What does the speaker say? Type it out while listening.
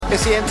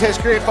SEN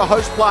Test Cricket for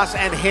Host Plus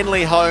and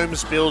Henley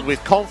Homes. Build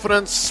with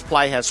confidence.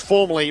 Play has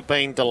formally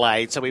been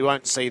delayed, so we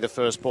won't see the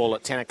first ball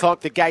at 10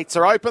 o'clock. The gates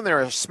are open. There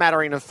are a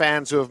smattering of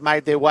fans who have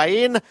made their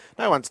way in.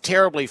 No one's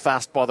terribly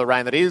fussed by the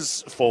rain that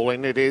is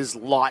falling. It is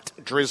light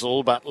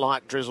drizzle, but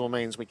light drizzle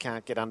means we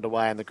can't get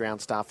underway, and the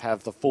ground staff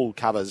have the full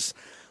covers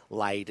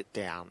laid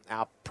down.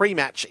 Our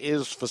pre-match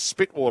is for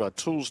Spitwater,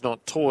 Tools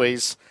Not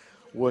Toys,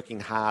 working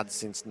hard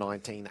since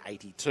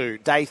 1982.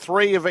 Day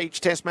 3 of each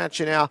test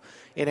match in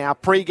our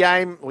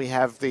pre-game. We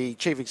have the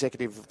Chief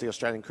Executive of the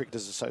Australian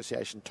Cricketers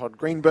Association, Todd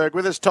Greenberg,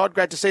 with us. Todd,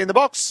 great to see you in the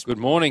box. Good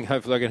morning.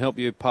 Hopefully I can help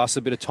you pass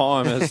a bit of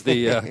time as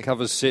the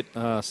covers sit,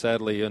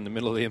 sadly, in the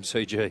middle of the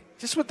MCG.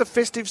 Just with the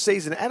festive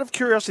season, out of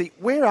curiosity,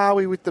 where are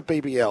we with the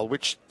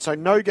BBL? So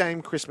no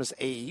game Christmas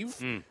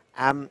Eve.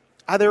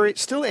 Are there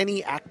still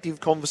any active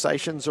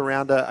conversations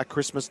around a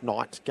Christmas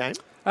night game?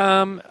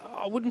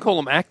 I wouldn't call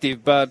them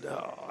active, but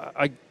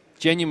I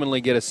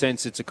genuinely get a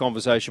sense it's a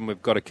conversation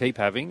we've got to keep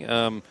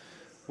having.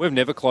 We've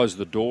never closed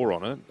the door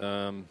on it.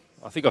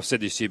 I think I've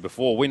said this to you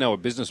before. We know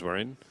what business we're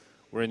in.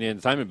 We're in the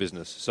entertainment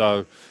business.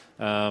 So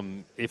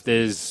if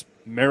there's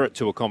merit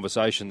to a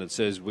conversation that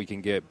says we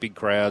can get big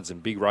crowds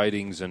and big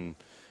ratings and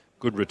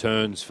good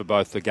returns for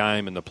both the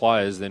game and the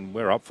players, then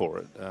we're up for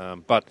it.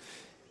 But,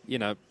 you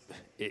know,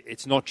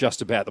 it's not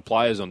just about the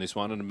players on this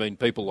one. And I mean,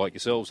 people like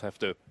yourselves have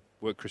to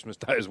work Christmas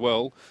Day as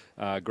well,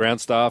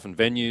 ground staff and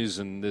venues,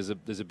 and there's a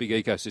big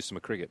ecosystem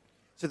of cricket.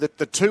 So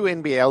the two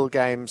NBL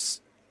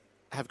games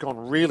have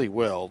gone really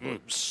well,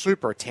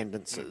 super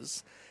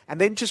attendances. And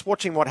then just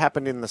watching what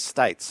happened in the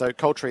States. So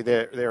culturally,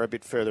 they're a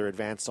bit further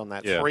advanced on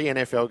that. Yeah. 3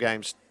 NFL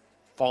games,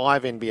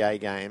 5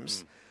 NBA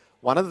games.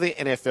 One of the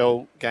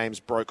NFL games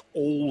broke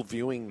all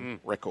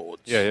viewing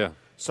records. Yeah.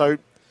 So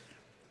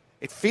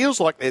it feels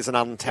like there's an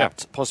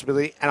untapped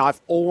possibility, and I've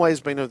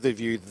always been of the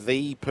view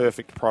the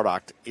perfect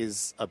product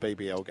is a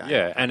BBL game.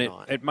 Yeah, and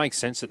it makes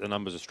sense that the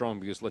numbers are strong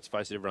because, let's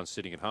face it, everyone's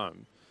sitting at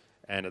home,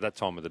 and at that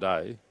time of the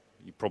day,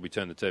 you probably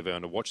turn the TV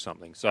on to watch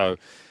something. So,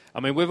 I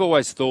mean, we've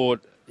always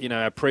thought,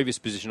 our previous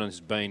position on this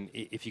has been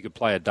if you could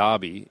play a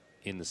derby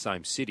in the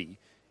same city,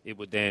 it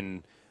would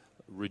then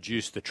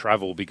reduce the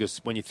travel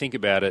because when you think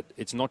about it,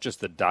 it's not just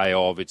the day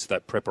of, it's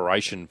that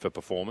preparation for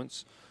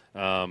performance.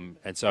 And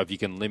so if you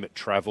can limit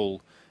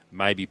travel,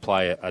 maybe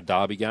play a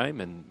derby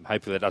game, and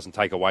hopefully that doesn't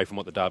take away from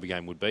what the derby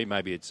game would be.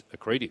 Maybe it's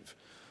accretive.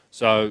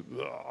 So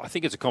I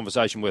think it's a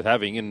conversation worth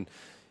having. And,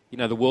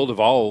 the world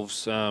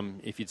evolves.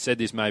 If you'd said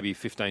this maybe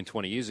 15,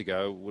 20 years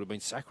ago, it would have been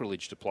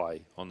sacrilege to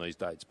play on these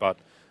dates. But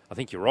I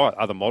think you're right.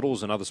 Other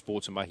models and other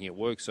sports are making it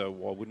work, so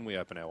why wouldn't we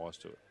open our eyes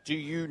to it? Do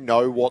you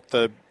know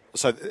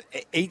so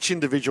each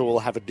individual will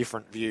have a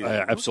different view?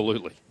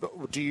 Absolutely.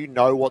 But do you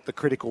know what the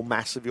critical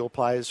mass of your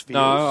players feels?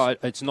 No,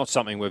 it's not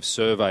something we've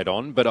surveyed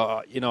on. But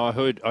I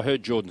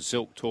heard Jordan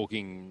Silk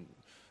talking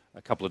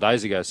a couple of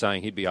days ago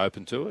saying he'd be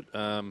open to it.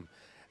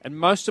 And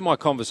most of my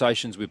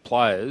conversations with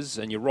players,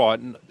 and you're right,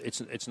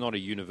 it's not a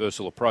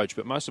universal approach,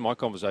 but most of my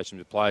conversations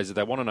with players are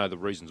they want to know the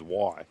reasons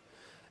why.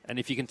 And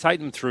if you can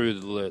take them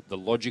through the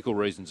logical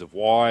reasons of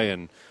why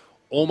and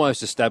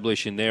almost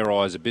establish in their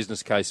eyes a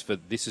business case for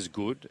this is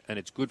good and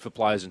it's good for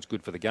players and it's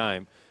good for the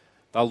game,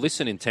 they'll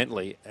listen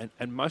intently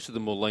and most of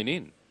them will lean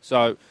in.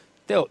 So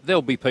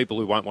there'll be people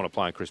who won't want to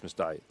play on Christmas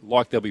Day,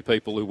 like there'll be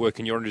people who work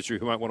in your industry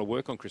who won't want to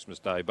work on Christmas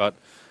Day. But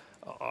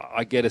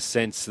I get a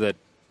sense that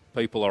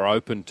people are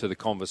open to the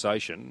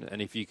conversation,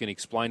 and if you can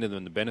explain to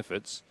them the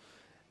benefits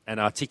and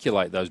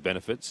articulate those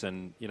benefits,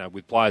 and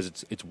with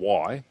players it's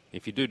why,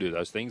 if you do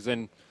those things,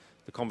 then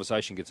the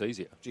conversation gets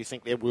easier. Do you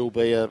think there will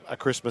be a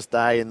Christmas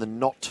Day in the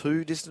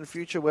not-too-distant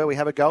future where we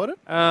have a go at it?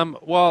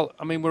 Well,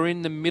 I mean, we're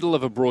in the middle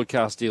of a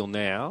broadcast deal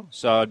now,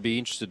 so I'd be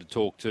interested to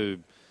talk to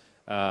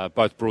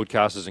both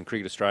broadcasters and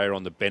Cricket Australia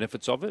on the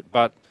benefits of it.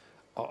 But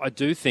I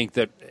do think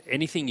that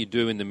anything you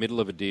do in the middle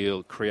of a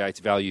deal creates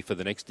value for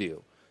the next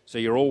deal. So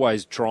you're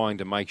always trying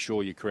to make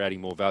sure you're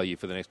creating more value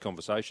for the next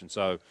conversation.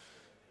 So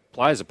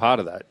players are part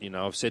of that.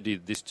 I've said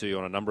this to you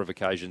on a number of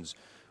occasions.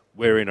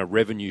 We're in a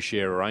revenue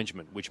share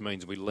arrangement, which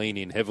means we lean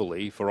in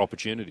heavily for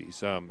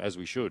opportunities, as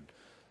we should.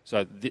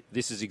 So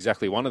this is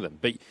exactly one of them.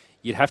 But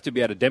you'd have to be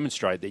able to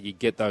demonstrate that you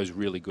get those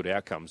really good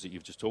outcomes that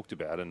you've just talked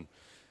about. And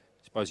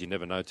I suppose you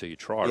never know till you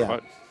try,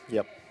 right?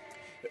 Yep.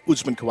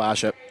 Usman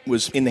Khawaja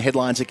was in the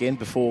headlines again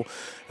before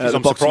the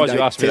I'm Boxing surprised Day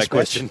you asked me test that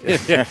question.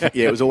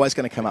 Yeah, it was always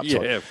going to come up.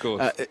 Yeah, of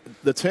course.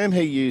 The term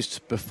he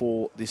used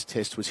before this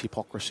test was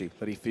hypocrisy,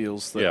 that he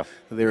feels that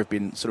there have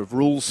been sort of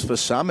rules for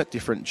some at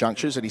different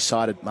junctures, and he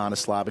cited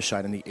Marnus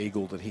Labuschagne and the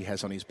eagle that he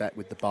has on his back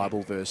with the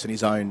Bible verse and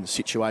his own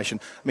situation.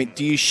 I mean,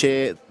 do you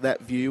share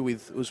that view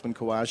with Usman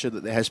Khawaja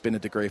that there has been a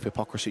degree of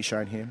hypocrisy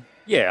shown here?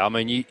 Yeah, I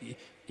mean,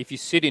 if you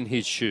sit in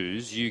his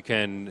shoes, you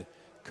can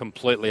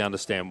completely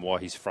understand why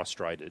he's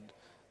frustrated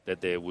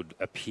that there would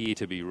appear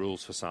to be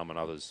rules for some and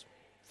others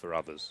for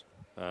others.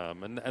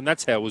 And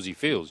that's how Uzi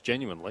feels,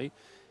 genuinely.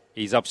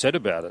 He's upset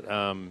about it.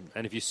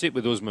 And if you sit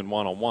with Usman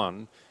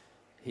one-on-one,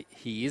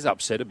 he is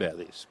upset about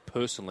this,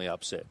 personally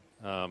upset.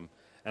 And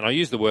I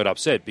use the word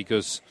upset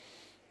because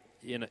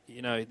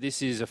this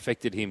has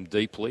affected him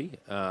deeply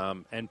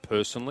and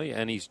personally,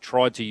 and he's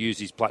tried to use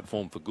his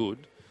platform for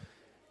good,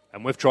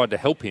 and we've tried to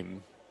help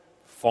him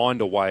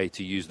find a way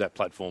to use that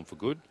platform for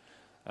good,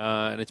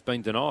 and it's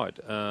been denied.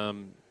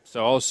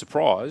 So I was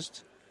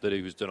surprised that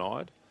he was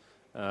denied,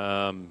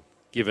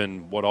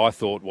 given what I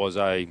thought was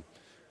a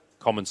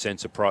common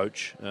sense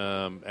approach,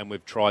 and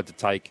we've tried to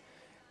take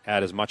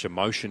out as much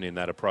emotion in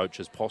that approach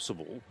as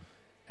possible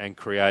and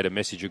create a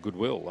message of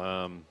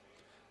goodwill.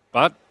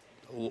 But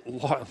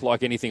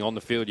like anything on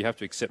the field, you have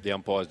to accept the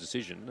umpire's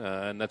decision,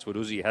 and that's what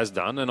Uzi has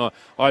done. And I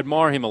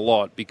admire him a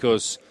lot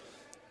because,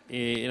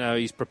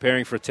 he's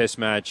preparing for a test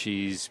match,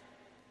 he's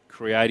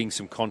creating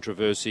some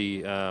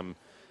controversy,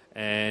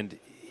 and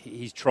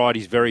he's tried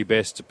his very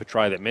best to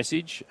portray that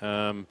message,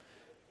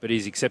 but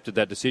he's accepted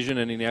that decision,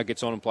 and he now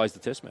gets on and plays the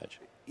test match.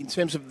 In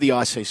terms of the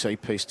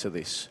ICC piece to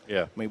this,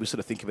 yeah. I mean, we sort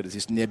of think of it as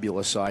this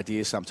nebulous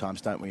idea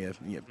sometimes, don't we?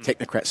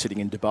 Technocrats sitting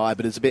in Dubai,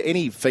 but is there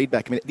any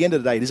feedback? I mean, at the end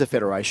of the day, it is a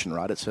federation,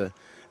 right?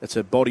 It's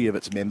a body of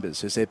its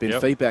members. Has there been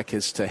feedback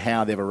as to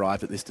how they've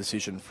arrived at this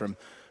decision from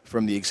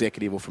the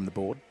executive or from the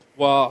board?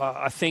 Well,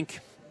 I think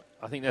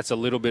that's a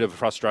little bit of a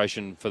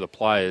frustration for the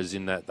players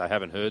in that they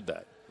haven't heard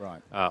that.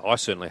 Right. I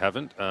certainly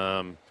haven't.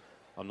 I'm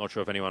not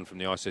sure if anyone from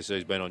the ICC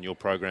has been on your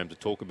program to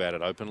talk about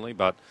it openly,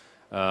 but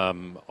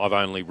I've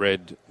only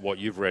read what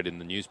you've read in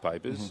the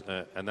newspapers,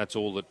 and that's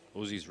all that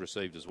Uzi's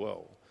received as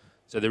well.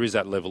 So there is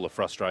that level of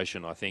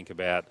frustration, I think,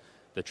 about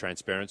the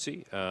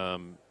transparency,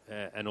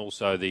 and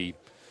also the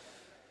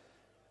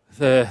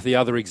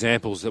other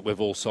examples that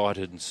we've all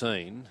cited and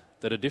seen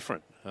that are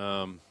different.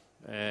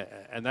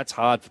 And that's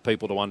hard for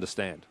people to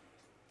understand.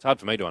 It's hard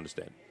for me to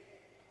understand.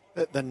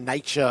 The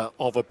nature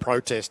of a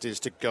protest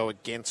is to go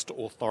against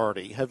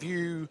authority. Have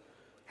you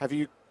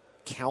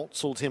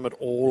counselled him at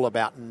all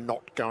about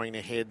not going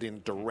ahead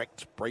in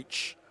direct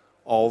breach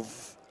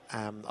of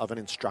an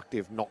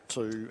instructive not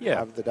to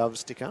have the Doves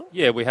stick up?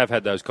 Yeah, we have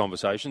had those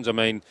conversations. I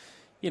mean,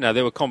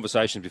 there were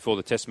conversations before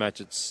the test match.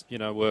 It's,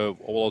 well,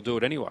 I'll do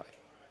it anyway.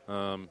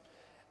 And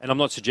I'm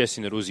not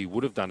suggesting that Uzi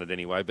would have done it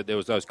anyway, but there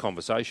was those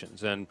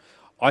conversations. And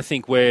I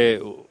think where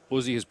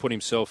Uzi has put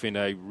himself in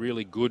a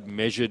really good,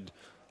 measured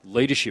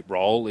leadership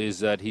role is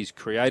that he's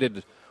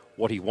created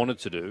what he wanted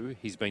to do.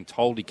 He's been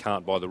told he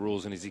can't by the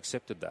rules, and he's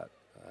accepted that.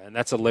 And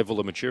that's a level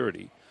of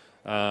maturity.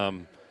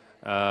 And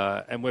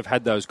we've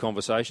had those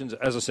conversations.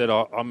 As I said,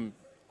 I'm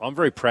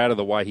very proud of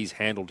the way he's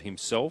handled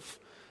himself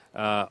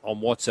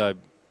on what's a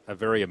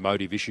very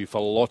emotive issue for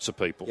lots of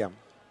people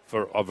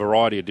for a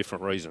variety of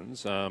different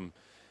reasons.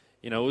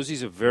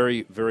 Uzi's a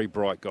very, very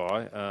bright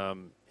guy.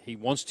 He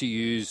wants to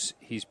use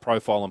his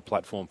profile and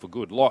platform for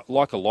good,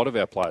 like a lot of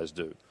our players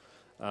do.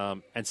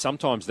 And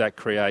sometimes that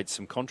creates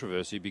some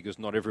controversy because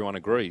not everyone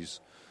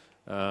agrees.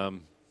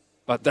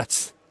 But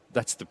that's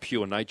the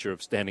pure nature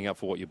of standing up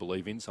for what you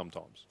believe in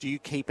sometimes. Do you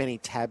keep any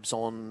tabs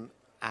on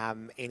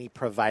any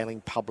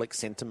prevailing public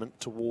sentiment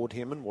toward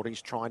him and what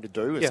he's trying to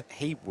do?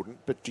 He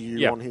wouldn't, but do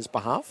you on his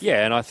behalf?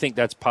 Yeah, and I think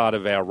that's part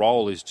of our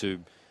role is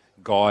to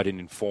guide and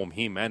inform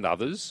him and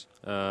others,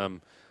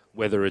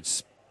 whether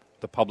it's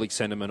the public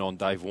sentiment on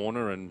Dave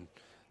Warner and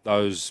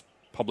those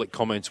public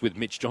comments with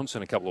Mitch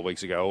Johnson a couple of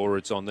weeks ago, or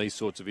it's on these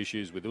sorts of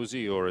issues with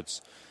Uzi, or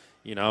it's,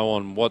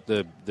 on what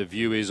the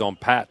view is on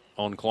Pat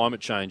on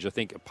climate change. I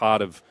think a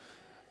part of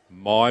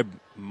my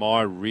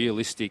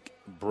realistic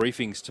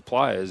briefings to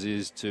players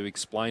is to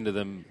explain to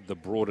them the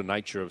broader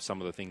nature of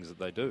some of the things that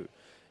they do.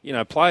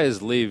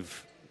 Players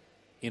live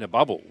in a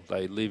bubble.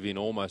 They live in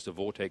almost a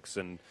vortex,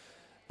 and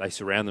they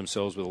surround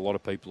themselves with a lot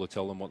of people who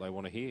tell them what they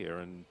want to hear,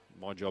 and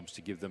my job is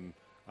to give them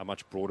a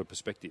much broader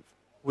perspective.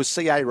 Was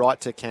CA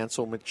right to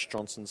cancel Mitch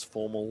Johnson's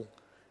formal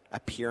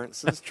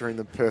appearances during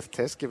the Perth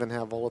Test, given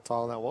how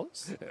volatile that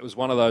was? It was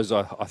one of those,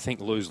 I think,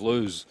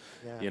 lose-lose.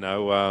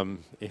 Yeah.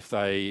 If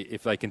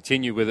they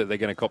continue with it, they're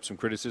going to cop some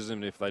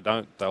criticism. If they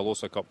don't, they'll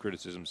also cop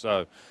criticism.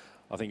 So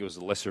I think it was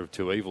the lesser of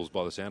two evils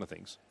by the sound of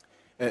things.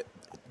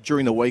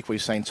 During the week,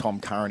 we've seen Tom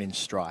Curran in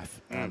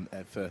strife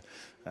for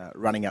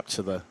running up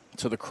to the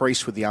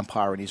crease with the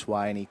umpire in his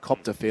way, and he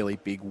copped a fairly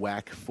big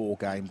whack,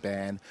 4-game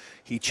ban.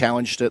 He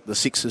challenged it. The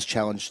Sixers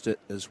challenged it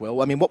as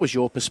well. I mean, what was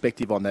your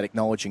perspective on that,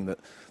 acknowledging that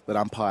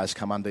umpires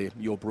come under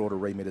your broader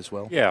remit as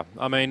well? Yeah,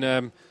 I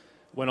mean,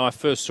 when I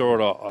first saw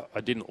it,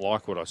 I didn't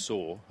like what I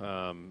saw,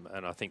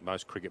 and I think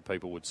most cricket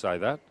people would say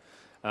that.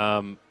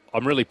 I'm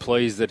really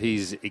pleased that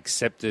he's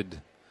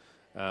accepted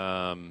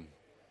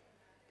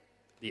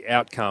the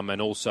outcome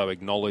and also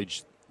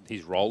acknowledged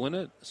his role in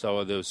it.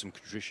 So there was some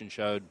contrition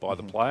showed by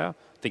the player.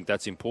 I think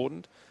that's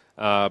important.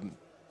 I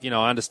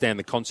understand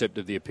the concept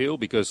of the appeal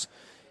because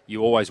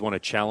you always want to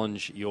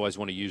challenge, you always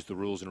want to use the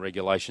rules and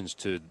regulations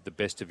to the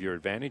best of your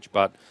advantage.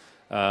 But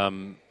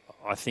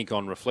I think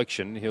on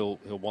reflection, he'll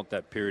want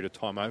that period of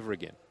time over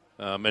again.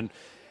 And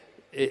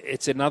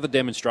it's another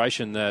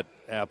demonstration that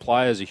our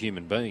players are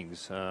human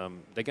beings. They're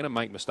going to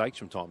make mistakes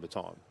from time to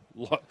time.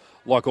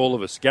 Like all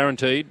of us,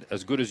 guaranteed,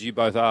 as good as you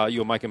both are,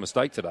 you'll make a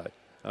mistake today.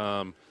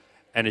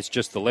 And it's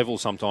just the level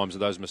sometimes of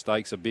those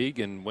mistakes are big,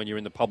 and when you're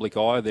in the public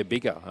eye, they're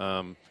bigger.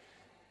 And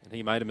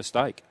he made a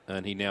mistake,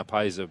 and he now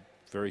pays a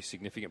very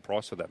significant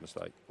price for that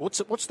mistake. What's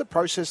the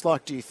process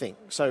like, do you think?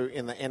 So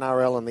in the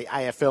NRL and the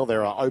AFL,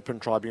 there are open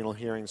tribunal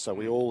hearings, so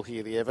we all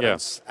hear the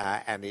evidence,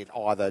 and it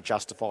either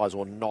justifies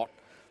or not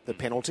the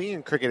penalty.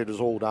 In cricket, it is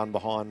all done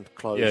behind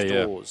closed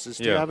doors.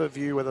 Do you have a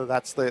view whether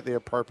that's the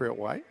appropriate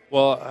way?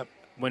 Well,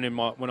 when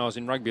I was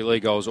in rugby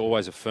league, I was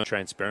always a firm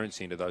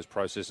transparency into those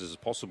processes as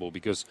possible,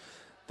 because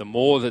the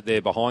more that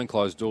they're behind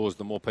closed doors,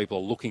 the more people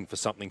are looking for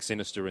something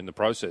sinister in the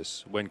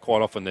process, when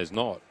quite often there's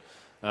not.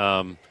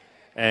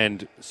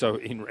 And so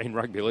in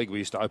rugby league, we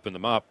used to open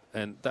them up,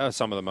 and they are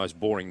some of the most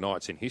boring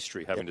nights in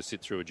history, having to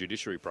sit through a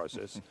judiciary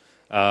process.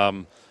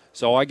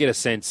 So I get a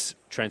sense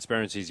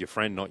transparency is your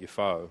friend, not your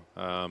foe.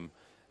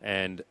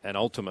 And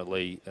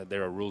ultimately,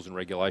 there are rules and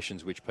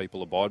regulations which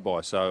people abide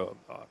by. So,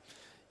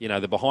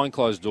 the behind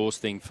closed doors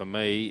thing for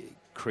me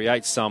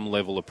creates some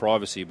level of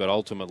privacy, but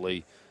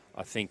ultimately,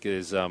 I think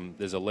there's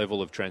a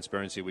level of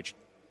transparency which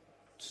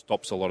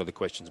stops a lot of the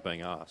questions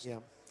being asked. Yeah.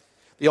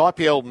 The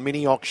IPL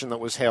mini auction that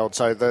was held,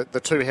 so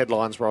the two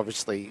headlines were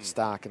obviously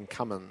Stark and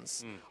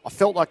Cummins. I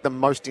felt like the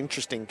most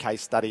interesting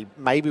case study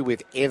maybe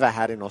we've ever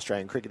had in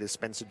Australian cricket is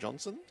Spencer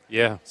Johnson.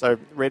 Yeah. So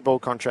red ball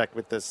contract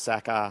with the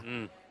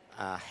Saka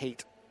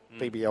Heat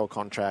BBL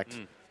contract.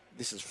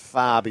 This is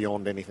far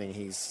beyond anything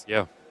he's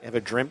ever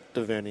dreamt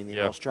of earning in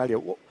Australia.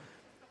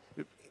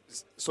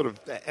 Sort of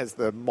as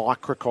the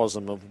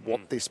microcosm of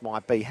what this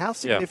might be, how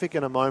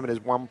significant a moment is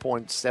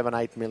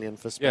 1.78 million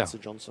for Spencer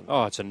Johnson?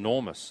 Oh, it's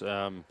enormous.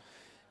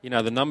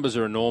 The numbers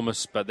are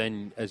enormous, but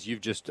then, as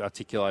you've just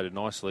articulated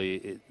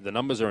nicely, the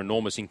numbers are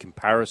enormous in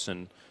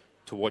comparison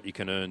to what you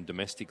can earn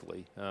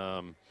domestically.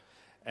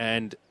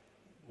 And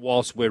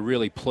whilst we're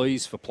really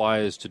pleased for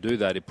players to do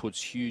that, it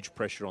puts huge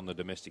pressure on the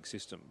domestic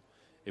system.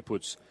 It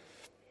puts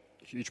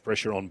huge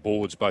pressure on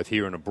boards, both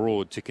here and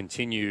abroad, to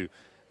continue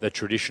the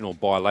traditional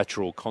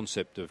bilateral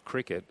concept of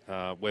cricket,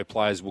 where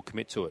players will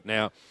commit to it.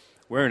 Now,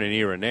 we're in an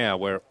era now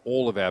where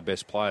all of our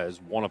best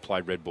players want to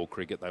play red ball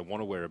cricket. They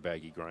want to wear a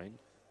baggy green,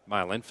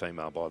 male and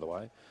female, by the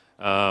way.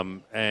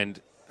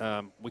 And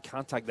we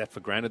can't take that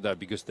for granted, though,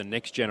 because the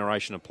next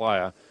generation of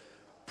player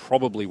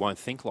probably won't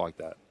think like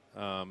that.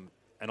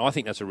 And I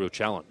think that's a real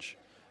challenge.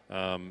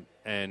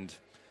 And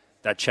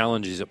that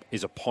challenge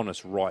is upon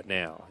us right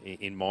now,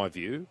 in my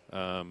view.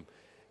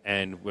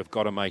 And we've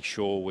got to make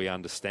sure we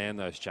understand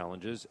those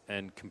challenges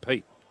and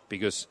compete,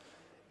 because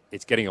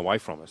it's getting away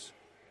from us.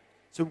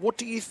 So what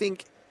do you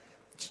think,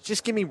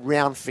 just give me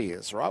round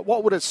figures, right?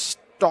 What would a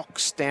stock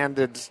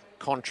standard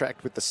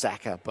contract with the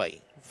Saka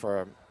be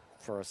for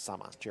a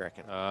summer, do you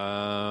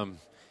reckon?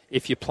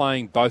 If you're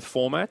playing both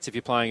formats, if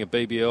you're playing a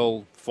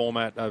BBL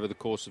format over the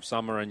course of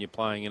summer and you're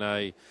playing in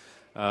a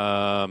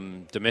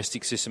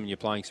domestic system and you're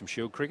playing some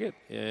Shield cricket,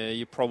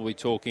 you're probably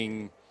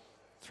talking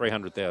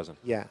 300,000.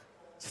 Yeah.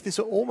 So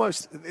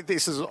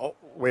this is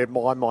where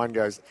my mind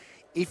goes.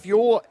 If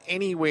you're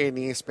anywhere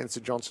near Spencer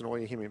Johnson or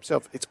him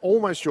himself, it's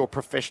almost your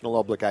professional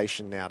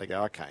obligation now to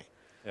go, okay,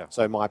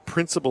 so my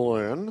principal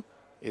earn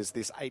is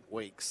this 8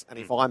 weeks, and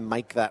if I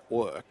make that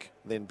work,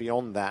 then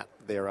beyond that,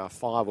 there are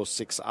 5 or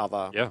 6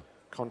 other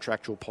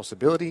contractual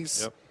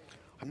possibilities. Yep.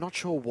 I'm not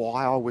sure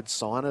why I would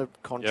sign a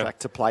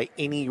contract to play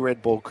any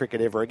red ball cricket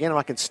ever again.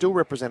 I can still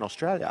represent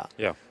Australia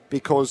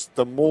because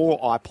the more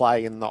I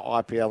play in the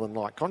IPL and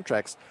like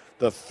contracts,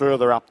 the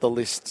further up the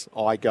list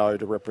I go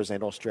to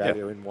represent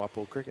Australia in white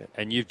ball cricket.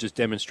 And you've just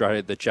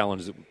demonstrated the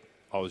challenge that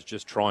I was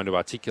just trying to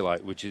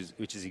articulate, which is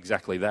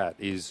exactly that,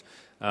 is,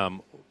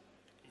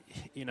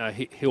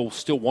 he'll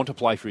still want to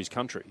play for his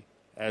country,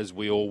 as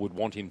we all would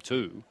want him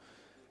to,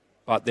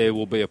 but there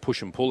will be a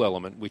push and pull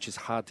element which is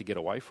hard to get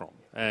away from.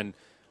 And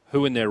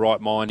who in their right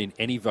mind in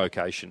any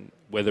vocation,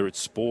 whether it's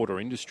sport or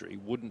industry,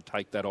 wouldn't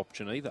take that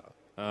option either?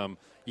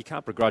 You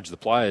can't begrudge the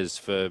players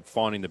for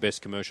finding the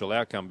best commercial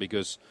outcome,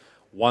 because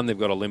one, they've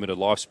got a limited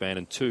lifespan,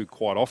 and two,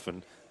 quite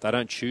often, they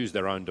don't choose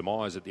their own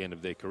demise at the end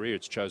of their career.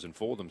 It's chosen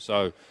for them.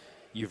 So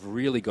you've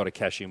really got to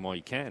cash in while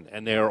you can.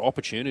 And there are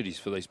opportunities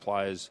for these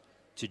players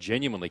to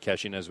genuinely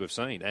cash in, as we've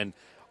seen. And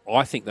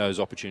I think those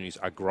opportunities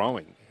are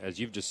growing. As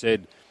you've just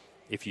said,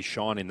 if you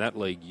shine in that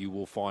league, you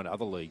will find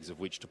other leagues of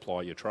which to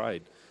ply your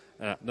trade.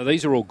 Now,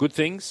 these are all good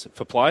things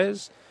for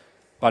players,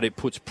 but it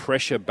puts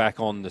pressure back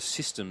on the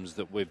systems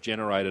that we've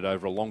generated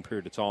over a long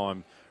period of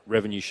time,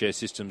 revenue share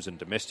systems and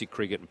domestic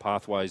cricket and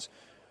pathways,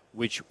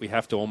 which we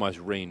have to almost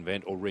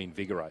reinvent or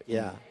reinvigorate.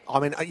 Yeah.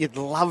 I mean, you'd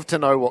love to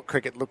know what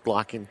cricket looked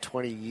like in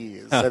 20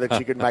 years so that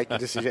you could make the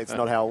decision. It's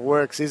not how it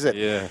works, is it?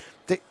 Yeah.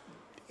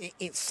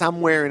 It's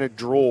somewhere in a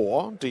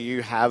drawer, do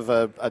you have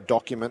a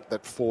document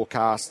that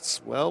forecasts,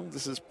 well,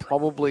 this is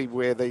probably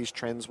where these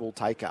trends will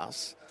take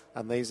us,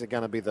 and these are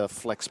going to be the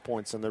flex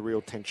points and the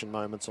real tension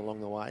moments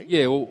along the way?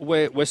 Yeah,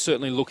 well, we're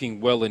certainly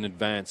looking well in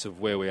advance of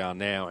where we are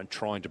now and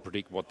trying to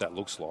predict what that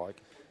looks like.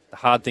 The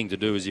hard thing to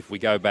do is if we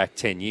go back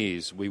 10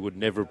 years, we would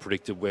never have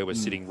predicted where we're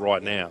sitting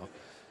right now.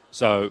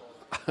 So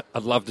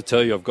I'd love to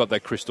tell you I've got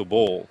that crystal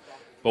ball.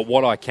 But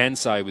what I can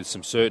say with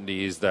some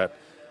certainty is that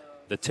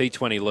the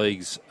T20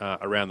 leagues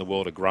around the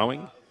world are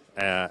growing.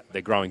 They're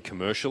growing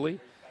commercially,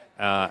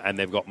 and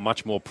they've got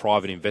much more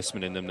private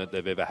investment in them than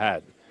they've ever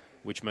had.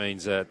 which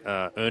means that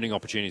earning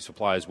opportunities for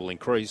players will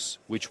increase,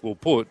 which will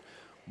put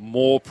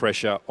more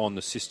pressure on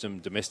the system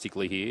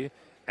domestically here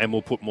and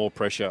will put more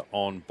pressure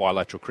on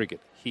bilateral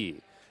cricket here.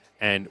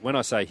 And when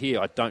I say here,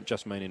 I don't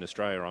just mean in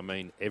Australia, I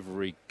mean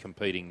every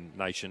competing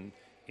nation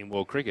in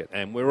world cricket.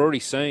 And we're already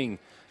seeing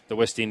the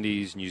West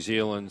Indies, New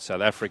Zealand,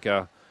 South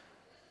Africa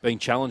being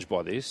challenged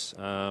by this.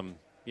 And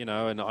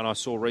I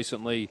saw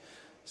recently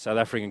South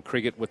African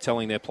cricket were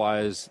telling their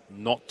players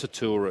not to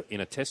tour in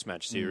a test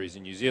match series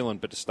in New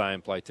Zealand, but to stay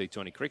and play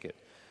T20 cricket.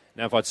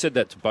 Now, if I'd said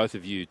that to both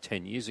of you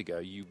 10 years ago,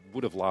 you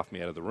would have laughed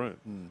me out of the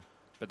room.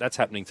 But that's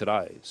happening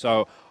today.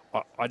 So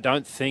I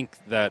don't think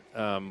that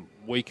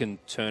we can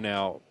turn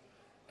our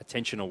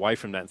attention away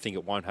from that and think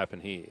it won't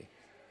happen here,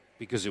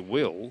 because it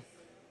will.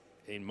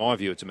 In my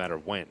view, it's a matter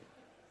of when.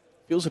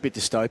 Feels a bit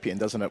dystopian,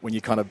 doesn't it, when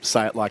you kind of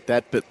say it like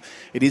that? But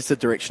it is the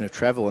direction of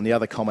travel, and the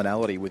other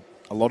commonality with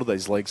a lot of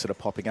these leagues that are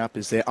popping up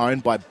is they're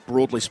owned by,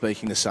 broadly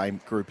speaking, the same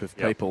group of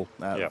people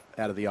out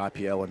of the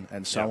IPL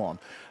and so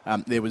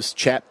on. There was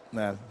chat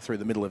through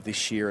the middle of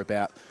this year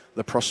about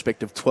the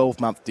prospect of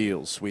 12-month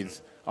deals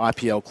with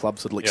IPL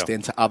clubs that will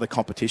extend to other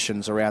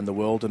competitions around the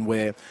world, and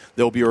where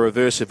there'll be a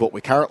reverse of what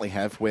we currently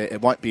have, where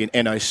it won't be an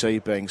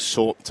NOC being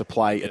sought to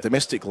play a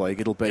domestic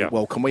league. It'll be,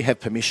 well, can we have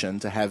permission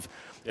to have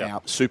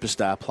our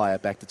superstar player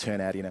back to turn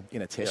out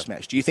in a test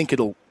match? Do you think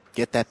it'll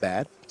get that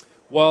bad?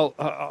 Well,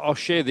 I'll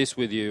share this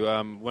with you.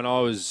 When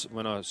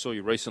I saw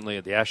you recently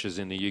at the Ashes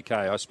in the UK,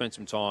 I spent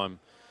some time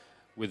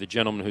with a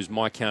gentleman who's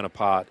my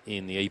counterpart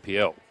in the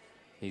EPL.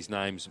 His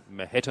name's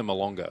Maheta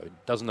Malongo.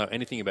 Doesn't know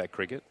anything about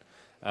cricket,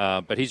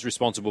 but he's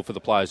responsible for the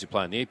players who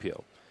play in the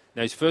EPL.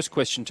 Now, his first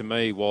question to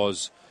me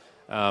was,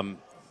 how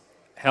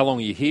long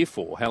are you here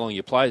for? How long are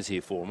your players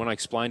here for? And when I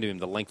explained to him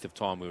the length of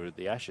time we were at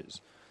the Ashes,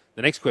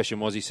 the next question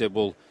was, he said,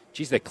 well,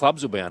 geez, their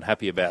clubs will be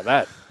unhappy about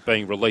that,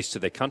 being released to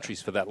their countries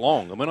for that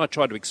long. And when I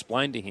tried to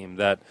explain to him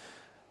that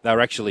they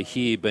were actually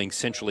here being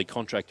centrally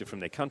contracted from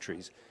their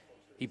countries,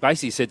 he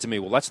basically said to me,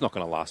 well, that's not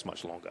going to last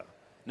much longer.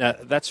 Now,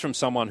 that's from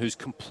someone who's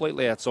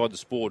completely outside the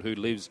sport, who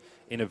lives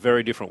in a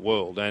very different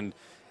world. And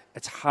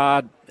it's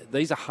hard.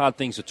 These are hard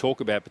things to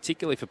talk about,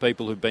 particularly for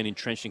people who've been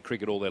entrenched in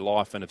cricket all their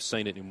life and have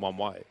seen it in one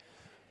way.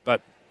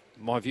 But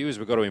my view is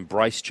we've got to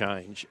embrace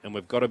change, and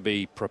we've got to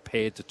be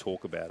prepared to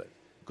talk about it,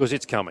 because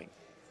it's coming.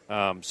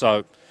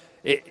 So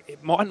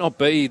it might not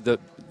be the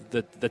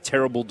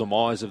terrible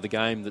demise of the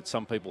game that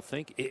some people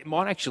think. It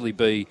might actually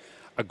be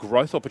a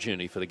growth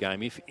opportunity for the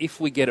game if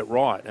we get it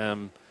right.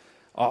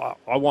 I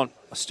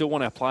still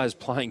want our players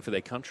playing for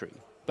their country,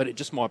 but it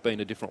just might be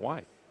in a different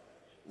way.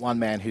 One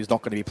man who's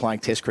not going to be playing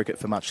Test cricket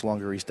for much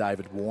longer is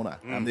David Warner.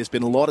 There's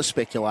been a lot of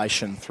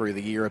speculation through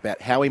the year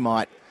about how he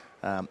might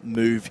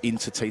move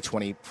into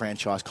T20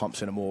 franchise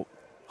comps in a more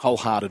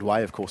wholehearted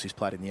way. Of course, he's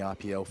played in the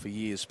IPL for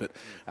years, but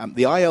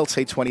the IL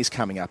T20 is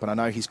coming up, and I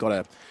know he's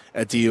got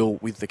a deal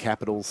with the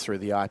Capitals through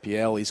the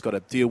IPL. He's got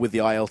a deal with the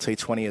IL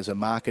T20 as a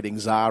marketing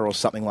czar or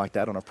something like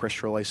that on a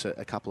press release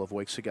a couple of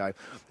weeks ago.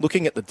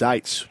 Looking at the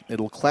dates,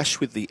 it'll clash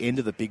with the end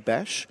of the Big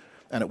Bash,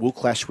 and it will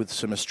clash with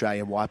some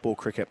Australian white ball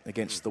cricket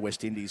against the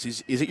West Indies.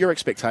 Is it your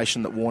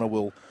expectation that Warner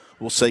will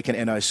seek an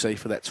NOC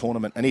for that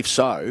tournament? And if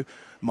so,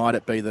 might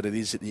it be that it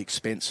is at the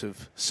expense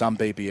of some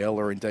BBL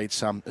or indeed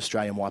some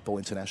Australian white ball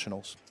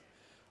internationals?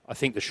 I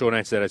think the short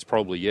answer to that is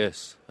probably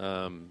yes.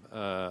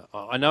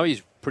 I know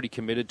he's pretty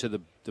committed to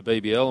the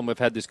BBL, and we've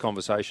had this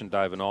conversation,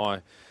 Dave and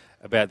I,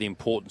 about the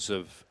importance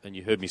of, and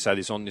you heard me say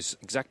this on this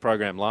exact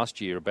program last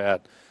year,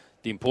 about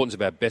the importance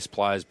of our best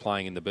players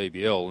playing in the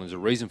BBL. And there's a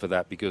reason for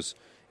that, because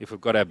if we've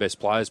got our best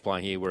players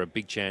playing here, we're a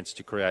big chance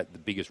to create the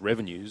biggest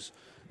revenues,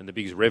 and the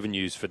biggest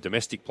revenues for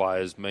domestic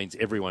players means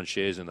everyone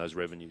shares in those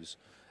revenues.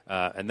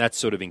 And that's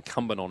sort of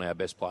incumbent on our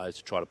best players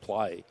to try to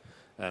play.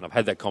 And I've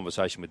had that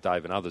conversation with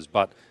Dave and others.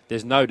 But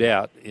there's no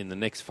doubt in the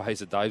next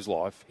phase of Dave's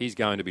life, he's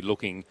going to be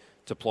looking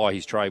to ply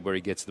his trade where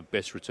he gets the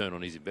best return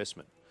on his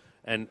investment.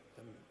 And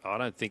I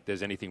don't think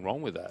there's anything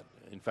wrong with that.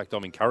 In fact,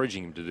 I'm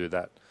encouraging him to do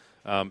that.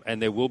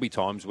 And there will be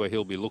times where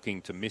he'll be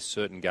looking to miss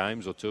certain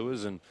games or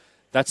tours. And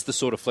that's the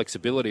sort of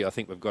flexibility I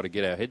think we've got to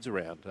get our heads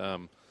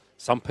around.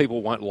 Some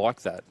people won't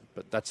like that,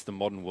 but that's the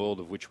modern world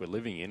of which we're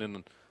living in.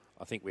 And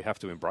I think we have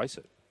to embrace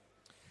it.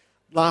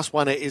 Last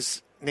one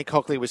is, Nick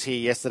Hockley was here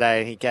yesterday,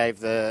 and he gave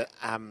the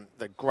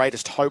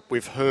greatest hope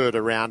we've heard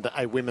around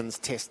a women's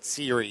test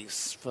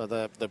series for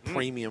the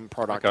premium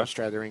product, okay.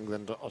 Australia,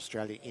 England,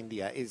 Australia,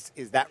 India.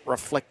 Is that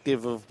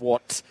reflective of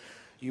what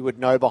you would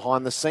know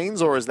behind the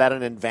scenes, or is that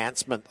an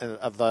advancement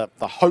of the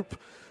hope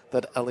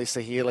that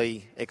Elisa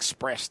Healy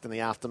expressed in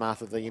the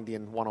aftermath of the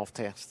Indian one-off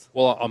test?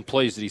 Well, I'm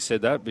pleased that he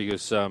said that,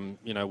 because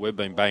we've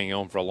been banging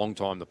on for a long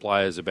time, the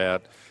players,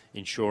 about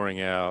ensuring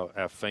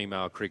our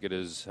female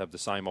cricketers have the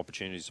same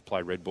opportunities to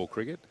play red ball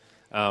cricket.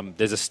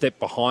 There's a step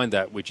behind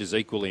that which is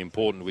equally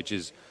important, which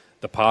is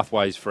the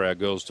pathways for our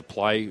girls to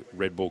play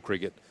red ball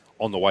cricket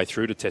on the way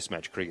through to test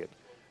match cricket.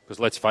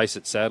 Because let's face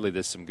it, sadly,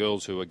 there's some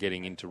girls who are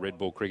getting into red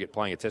ball cricket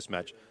playing a test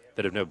match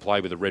that have never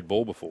played with a red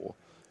ball before.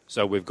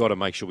 So we've got to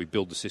make sure we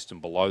build the system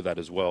below that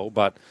as well.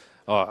 But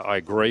I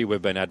agree,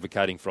 we've been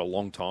advocating for a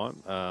long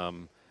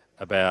time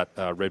about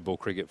red ball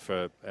cricket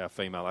for our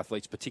female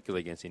athletes, particularly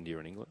against India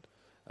and England.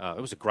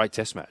 It was a great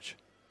test match.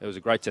 I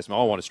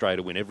want Australia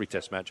to win every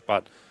test match,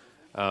 but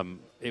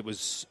it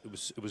was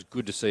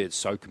good to see it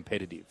so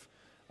competitive.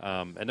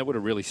 And that would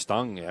have really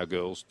stung our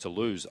girls to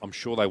lose. I'm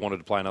sure they wanted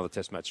to play another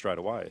test match straight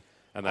away,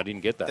 and they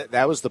didn't get that.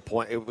 That was the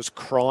point. It was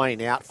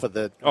crying out for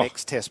the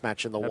next test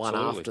match and the one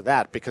after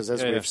that, because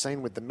as we've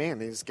seen with the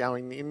men, is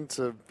going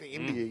into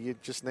India, you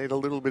just need a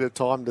little bit of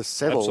time to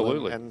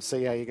settle and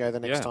see how you go the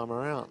next time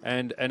around.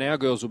 And our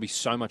girls will be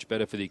so much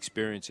better for the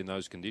experience in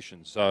those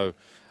conditions. So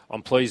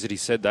I'm pleased that he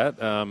said that.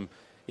 And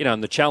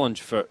the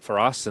challenge for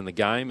us and the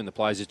game and the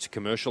players is to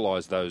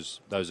commercialise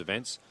those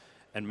events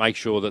and make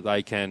sure that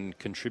they can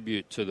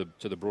contribute to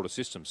the broader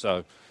system.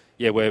 So,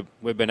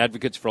 we've been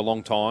advocates for a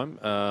long time,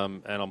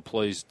 and I'm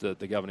pleased that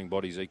the governing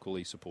body is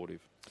equally supportive.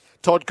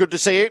 Todd, good to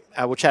see you.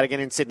 We'll chat again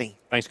in Sydney.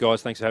 Thanks,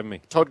 guys. Thanks for having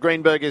me. Todd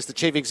Greenberg is the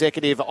Chief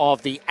Executive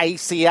of the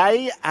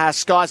ACA.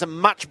 Skies are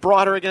much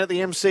brighter again at the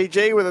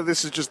MCG. Whether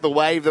this is just the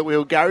wave that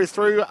we'll go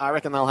through, I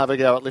reckon they'll have a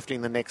go at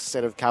lifting the next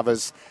set of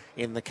covers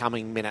in the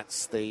coming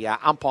minutes. The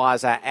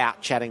umpires are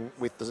out chatting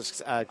with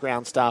the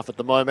ground staff at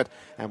the moment,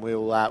 and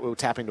we'll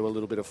tap into a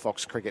little bit of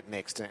Fox cricket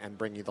next and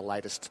bring you the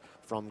latest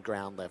from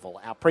ground level.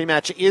 Our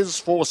pre-match is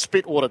for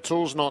Spitwater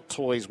Tools, not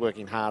toys,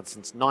 working hard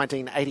since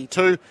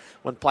 1982,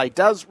 when play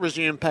does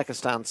resume.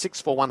 Pakistan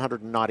 6 for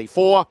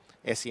 194.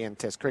 SEN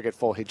Test Cricket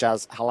for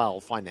Hijaz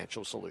Halal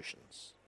Financial Solutions.